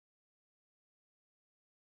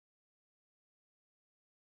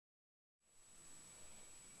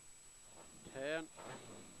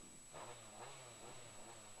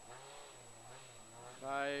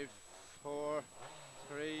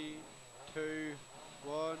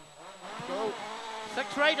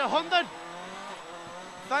6 right, 100.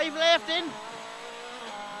 5 left in.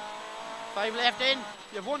 5 left in.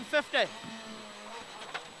 You have 150.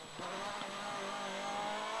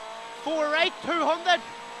 4 right, 200.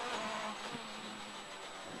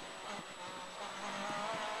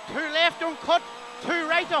 2 left, don't cut. 2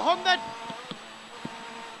 right, 100.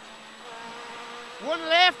 1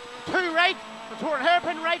 left, 2 right. A turn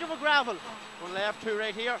hairpin right over gravel. 1 left, 2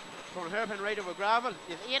 right here. Turn hairpin right over gravel.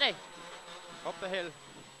 You have 80. Up the hill.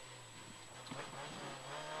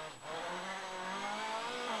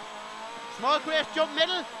 Small crest jump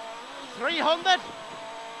middle. 300.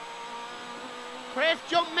 Crest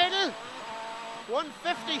jump middle.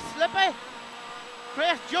 150 slippy.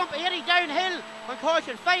 Crest jump 80 downhill. On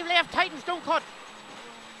caution. 5 left, tightens, don't cut.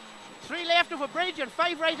 3 left over bridge and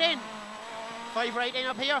 5 right in. 5 right in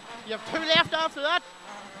up here. You have 2 left after that.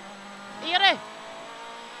 80.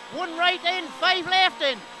 1 right in, 5 left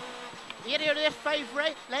in. 80 of this, 5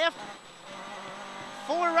 right, left.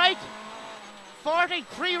 4 right. 40,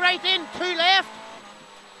 3 right in, 2 left.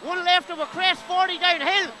 1 left over crest, 40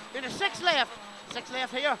 downhill. In a 6 left. 6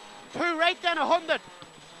 left here. 2 right, then 100.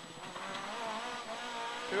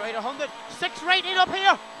 2 right, 100. 6 right in up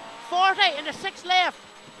here. 40 in the 6 left.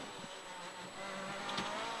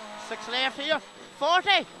 6 left here.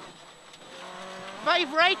 40.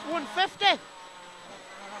 5 right, 150.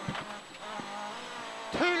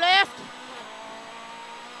 2 left.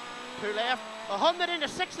 2 left. 100 in the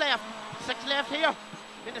 6 left. 6 left here.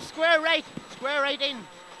 In the square right. Square right in.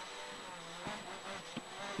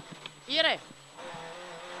 80.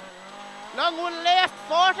 Long 1 left.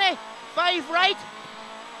 40. 5 right.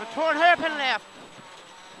 And turn hairpin left.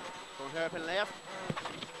 Turn hairpin left.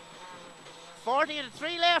 40 and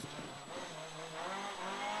 3 left.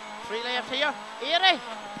 3 left here. 80.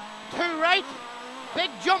 2 right. Big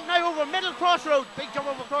jump now over middle crossroad. Big jump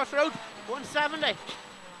over crossroad. 170.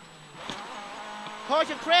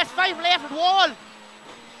 Caution crest. 5 left at wall.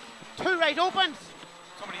 2 right opens.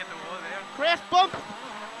 Somebody hit the wall there. Crest bump.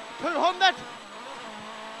 200.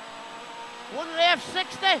 1 left,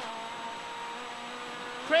 60.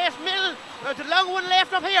 Crest middle. There's a long 1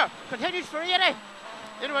 left up here. Continues for 80.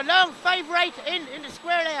 Into a long 5 right in the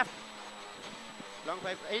square left. Long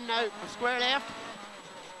 5 in now, square left.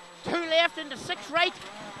 2 left into 6 right.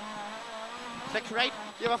 6 right.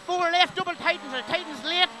 You have a 4 left double tightens and tightens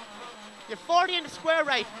late. You have 40 in the square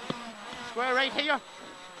right. Square right here.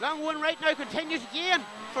 Long 1 right now continues again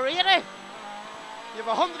for 80. You have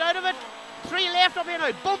 100 out of it. 3 left up here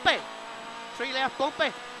now, bumpy. 3 left,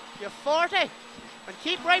 bumpy. You have 40. And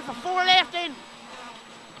keep right for 4 left in.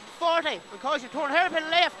 40. Because you turn hairpin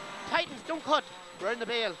left. Tightens, don't cut. Round the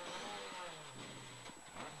bale.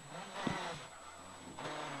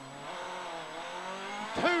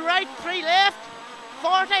 2 right, 3 left.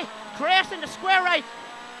 40. Crest in the square right.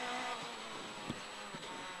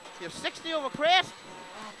 You have 60 over crest.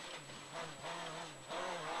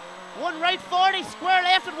 1 right, 40. Square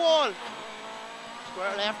left at wall.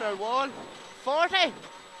 Square left at wall. 40. You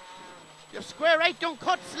have square right, don't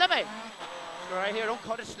cut, slippy. Square right here, don't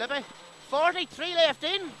cut it, slippy. 40, 3 left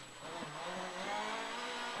in.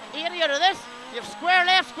 80 out of this. You have square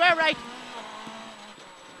left, square right.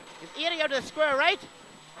 You have 80 out of the square right.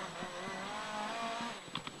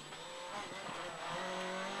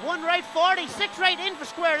 1 right, 40, 6 right in for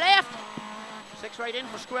square left. 6 right in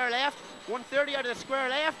for square left. 130 out of the square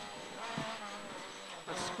left.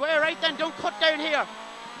 And square right then, don't cut down here.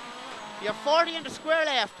 You have 40 in the square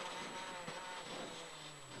left.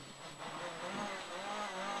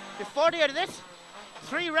 You have 40 out of this.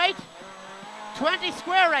 3 right. 20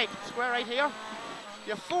 square right. Square right here.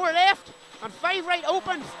 You have 4 left. And 5 right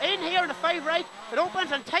opens in here in the 5 right. It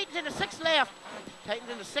opens and tightens in the 6 left. Tightens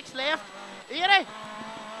in the 6 left. 80.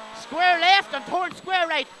 Square left and turn square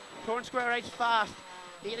right. Turn square right's fast.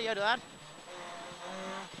 80 out of that.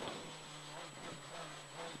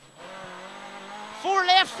 4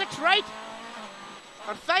 left, 6 right.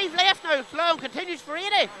 And 5 left now. Long continues for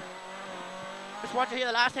 80. Just watch it here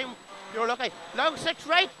the last time you were lucky. Long 6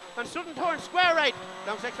 right and sudden turn square right.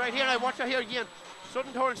 Long 6 right here. Now watch it here again.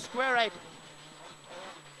 Sudden turn square right.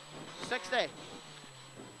 60.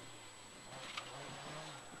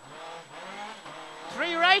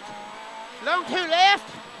 3 right. Long 2 left.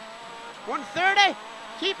 130.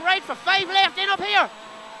 Keep right for 5 left in up here.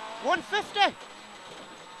 150.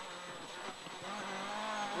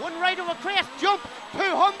 1 right over crest. Jump.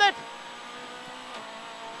 200.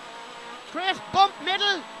 Crest bump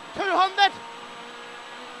middle. 200.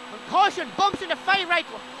 And caution. Bumps into 5 right.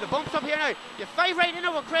 The bumps up here now. You have 5 right in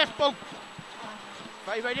over crest bump.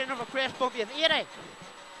 5 right in over crest bump. You have 80.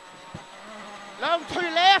 Long 2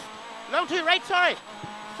 left. Long 2 right, sorry.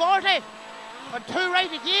 40. And 2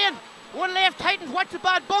 right again. 1 left, tightens. Watch the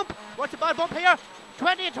bad bump. Watch the bad bump here.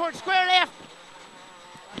 20 and towards square left.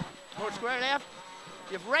 Towards square left.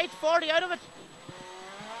 You've right 40 out of it.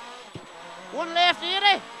 1 left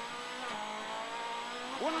 80.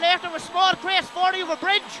 1 left of a small crest, 40 over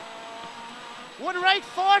bridge. 1 right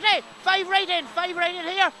 40. 5 right in. 5 right in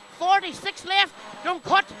here. 40. 6 left. Don't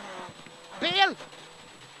cut. Bail.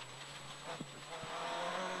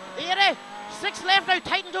 80. 6 left now,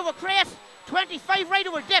 tightens over crest. 25 right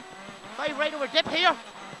over dip. 5 right over dip here.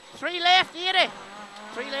 3 left, 80.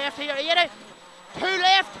 3 left here, 80. 2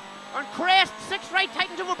 left on crest. 6 right,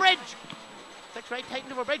 tightens over bridge. 6 right,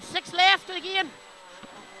 tightens over bridge. 6 left again.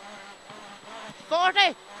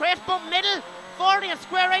 40, crest bump middle. 40 and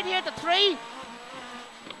square right here to 3.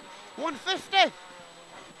 150.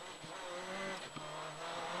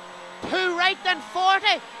 2 right, then 40.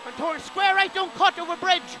 And towards square right, don't cut over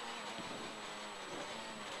bridge.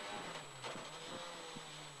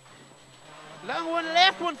 Long 1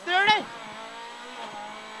 left, 130.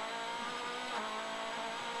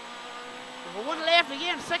 Over 1 left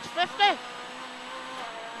again, 650.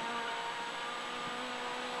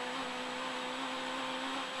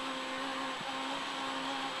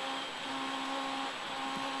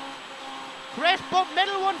 Crest bump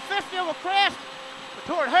middle, 150 over crest.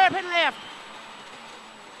 Toward hairpin left.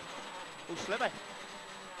 Oh, slippy.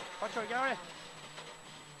 Watch her, Gary.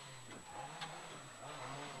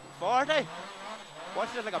 40. Watch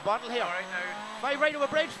it like a bottle here. All right now. 5 right over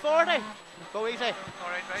bridge, 40. Go easy. All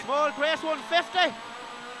right. Small crest, 150.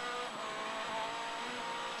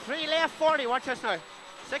 3 left, 40. Watch this now.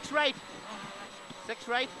 6 right. 6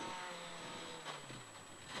 right.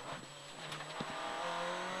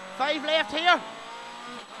 5 left here.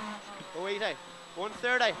 Go easy.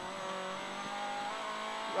 130.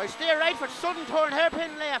 Right, stay right for sudden turn,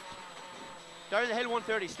 hairpin left. Down the hill,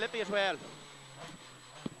 130. Slippy as well.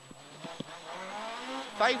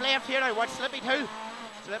 5 left here now. Watch Slippy too.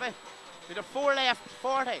 Slippy. We got 4 left,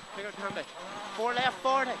 40. Bigger candy. 4 left,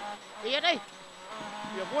 40. 80. You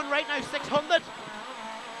have 1 right now, 600.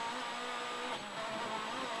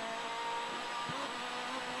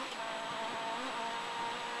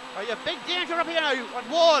 Oh, you have big danger up here now on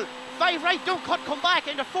wall. 5 right, don't cut, come back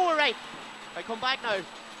into 4 right. Right, come back now.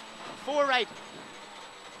 4 right.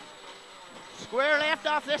 Square left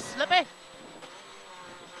off this, Slippy.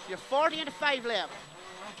 You have 40 into 5 left.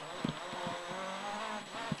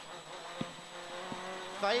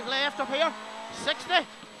 5 left up here, 60.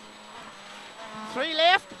 3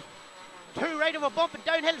 left. 2 right of a bump and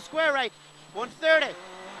downhill, square right. 130.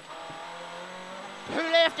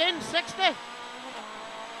 2 left in, 60.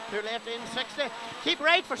 2 left in, 60. Keep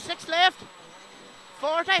right for 6 left.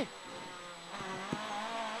 40.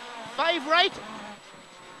 5 right.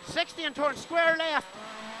 60 and turn square left.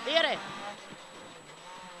 80.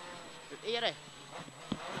 80.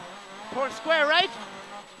 Turn square right.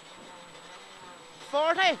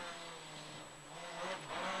 40.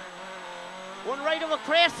 1 right over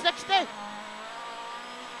crest, 60.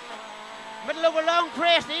 Middle over long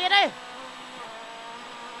crest, 80.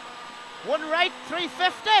 1 right,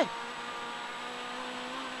 350.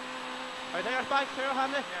 Right there's back, clear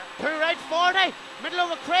Hamley. Yeah. 2 right, 40. Middle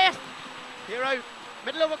over crest. Here out.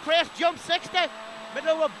 Middle over crest, jump 60.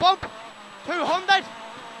 Middle over bump, 200.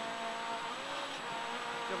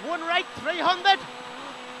 1 right, 300.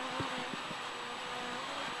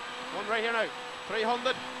 1 right here now,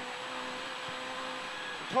 300.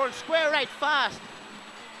 Turn square right, fast.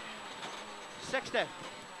 60.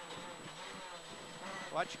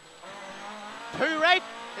 Watch. 2 right,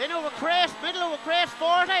 in over crest, middle over crest,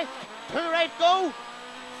 40. 2 right, go.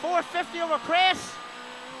 450 over crest.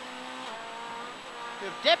 You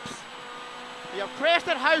have dips. You have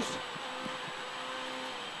crested house.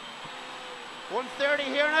 130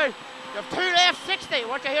 here now. You have 2 left, 60.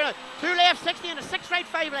 Watch out here now. 2 left, 60 and a 6 right,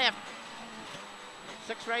 5 left.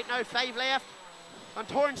 6 right now, 5 left. And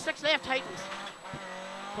turn 6 left, tightens.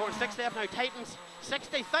 Turn 6 left now, tightens.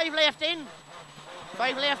 60, 5 left in.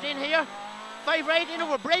 5 left in here. 5 right in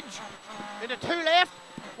over bridge. Into 2 left.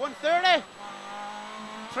 130.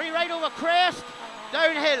 3 right over crest.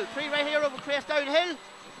 Downhill. 3 right here over crest, downhill.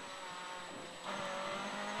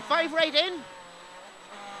 5 right in.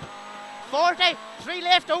 40. 3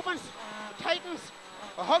 left opens. Tightens.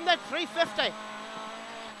 100. 350.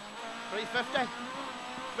 350.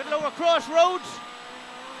 Middle over crossroads.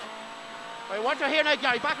 Right, watch out here now,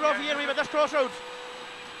 Gary. Back row for you with this crossroads.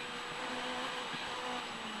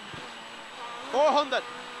 400.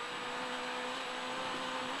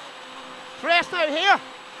 Crest now here.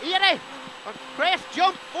 80. And crest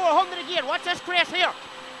jump. 400 again. Watch this crest here.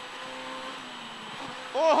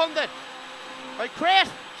 400. Right,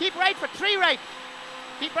 crest, keep right for 3 right.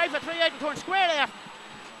 Keep right for 3 right and turn square left.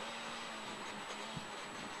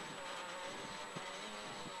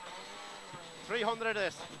 $300 of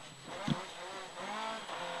this.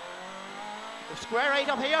 We're square right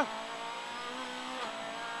up here.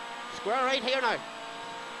 Square right here now.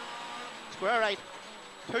 Square right.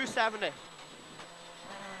 270.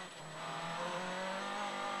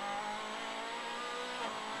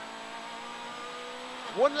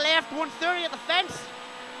 One left, 130 at the fence.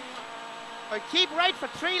 Right, keep right for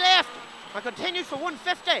 3 left. And continues for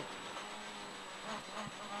 150.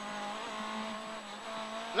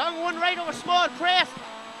 Long 1 right over small crest.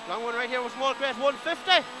 Long 1 right here over small crest,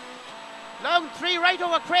 150. Long 3 right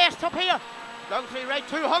over crest up here. Long 3 right,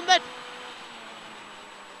 200.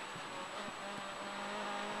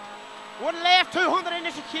 1 left, 200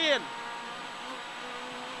 into chicane.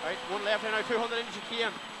 Right, 1 left here now, 200 into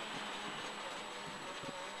chicane.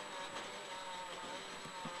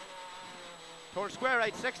 Turn square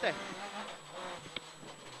right, 60.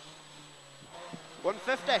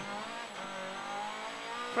 150.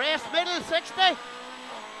 Crest middle, 60.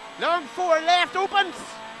 Long 4 left opens,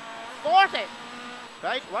 40.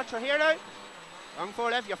 Right, watch her here now. Long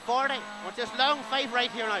 4 left, you're 40. Watch this long 5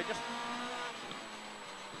 right here now. Just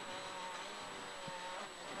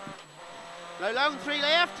now long 3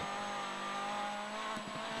 left.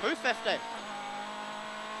 250.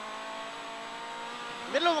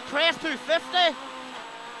 Middle of a crest, 250.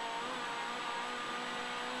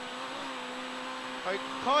 Right,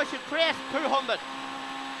 caution crest, 200.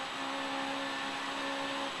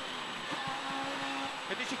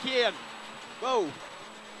 Hit the chicane. Whoa.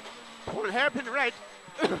 One hairpin right.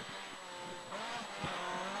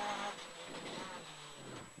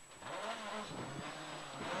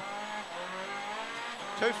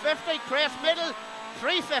 250, crest middle,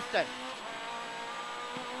 350.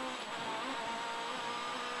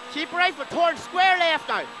 Keep right for turn square left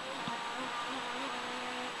now.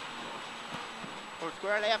 Turn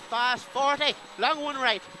square left fast, 40. Long 1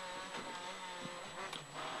 right.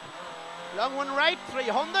 Long 1 right,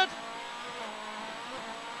 300.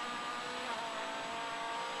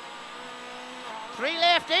 Three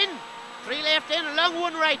left in, long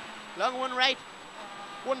 1 right. Long 1 right,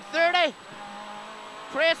 130.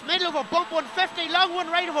 Crest middle over bump, 150. Long 1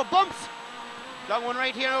 right over bumps. Long 1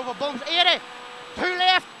 right here over bumps, 80. 2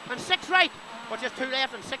 left and 6 right. What's just 2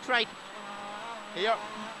 left and 6 right? Here,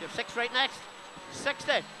 you have 6 right next.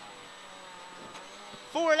 60.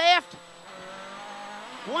 4 left.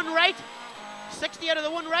 1 right. 60 out of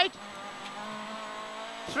the 1 right.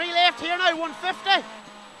 3 left here now, 150.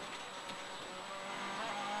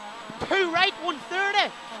 2 right,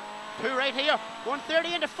 130. 2 right here,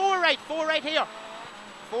 130 into 4 right. 4 right here.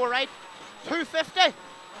 4 right, 250.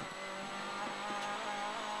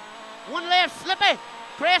 1 left, slippy.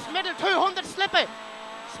 Crest middle, 200, slippy.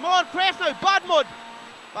 Small crest now, bad mud.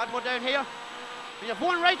 Bad mud down here. And you have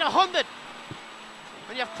 1 right, 100.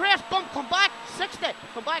 And you have crest bump, come back, 60.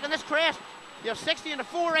 Come back on this crest. You have 60 and a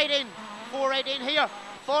 4 right in. 4 right in here.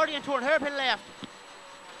 40 and turn hairpin left.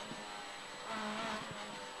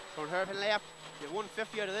 Turn hairpin left. You have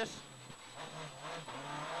 150 out of this.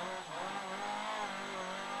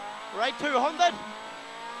 Right 200.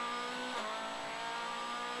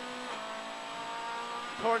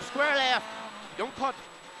 Turn square left. Don't cut.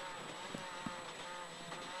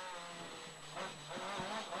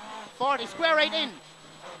 40, square right in.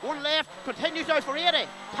 1 left, continues out for 80.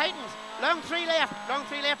 Tightens. Long 3 left. Long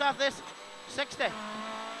 3 left off this. 60.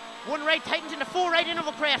 1 right, tightens into 4 right in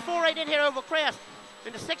over crest. 4 right in here over crest.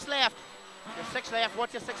 Into 6 left. Your 6 left.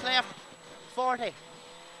 What's your 6 left? 40.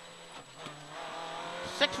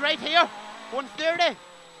 6 right here. 130.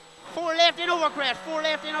 4 left in over crest. 4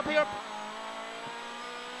 left in up here.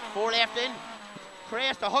 4 left in.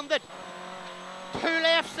 Crest 100. 2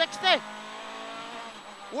 left 60.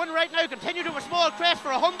 1 right now, continue to a small crest for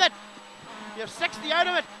 100. You have 60 out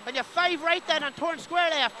of it, and you have 5 right then and turn square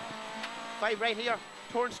left. 5 right here,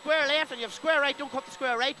 turn square left, and you have square right, don't cut the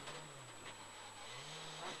square right.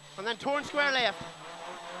 And then turn square left.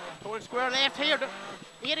 Turn square left here,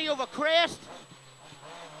 80 over crest.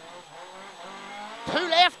 2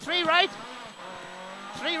 left, 3 right.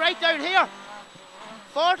 3 right down here.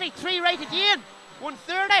 40, 3 right again.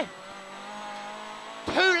 130.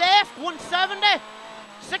 2 left, 170.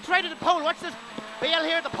 6 right at the pole. Watch this bale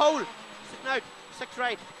here at the pole. Sitting out. 6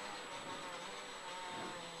 right.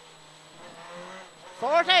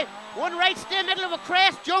 40. 1 right, stay middle of a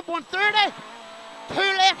crest. Jump 130. 2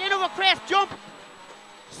 left in over crest. Jump.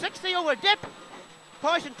 60 over dip.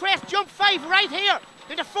 Caution crest. Jump 5 right here.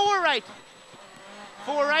 Into 4 right.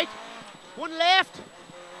 4 right. 1 left.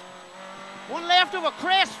 One left over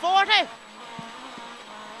crest, 40.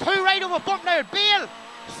 Two right over bump now, Bale,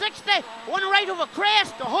 60. One right over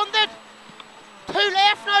crest, 100. Two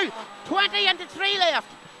left now, 20 into three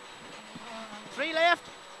left. Three left.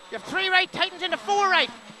 You have three right, tightens into four right.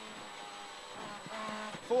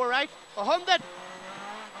 Four right, 100.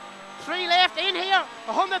 Three left in here,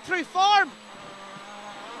 100 through form.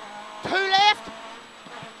 Two left.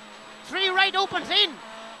 Three right opens in,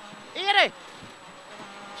 80.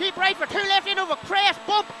 Keep right for two left in over crest,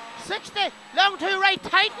 bump, 60. Long two right,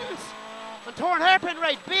 tightens. And torn hairpin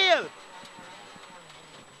right, Beale.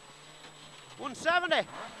 170.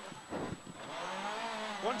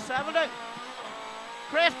 170.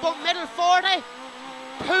 Crest bump middle, 40.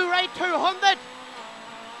 Two right, 200.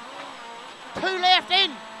 Two left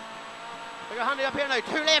in. Put your handy up here now.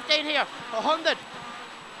 Two left in here, 100.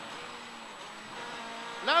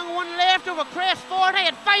 Long one left over crest, 40,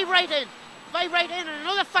 and five right in. Five right in, and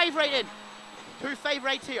another five right in. Two five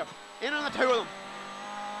rights here. In on the two of them.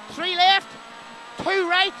 Three left, two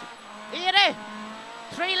right, 80.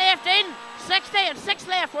 Three left in, 60, and six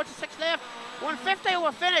left. What's the six left? 150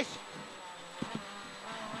 over finish.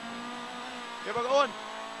 Here we're going.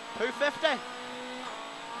 250.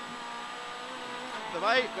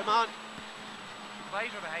 Goodbye, good man. Guys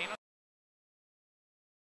are behind us.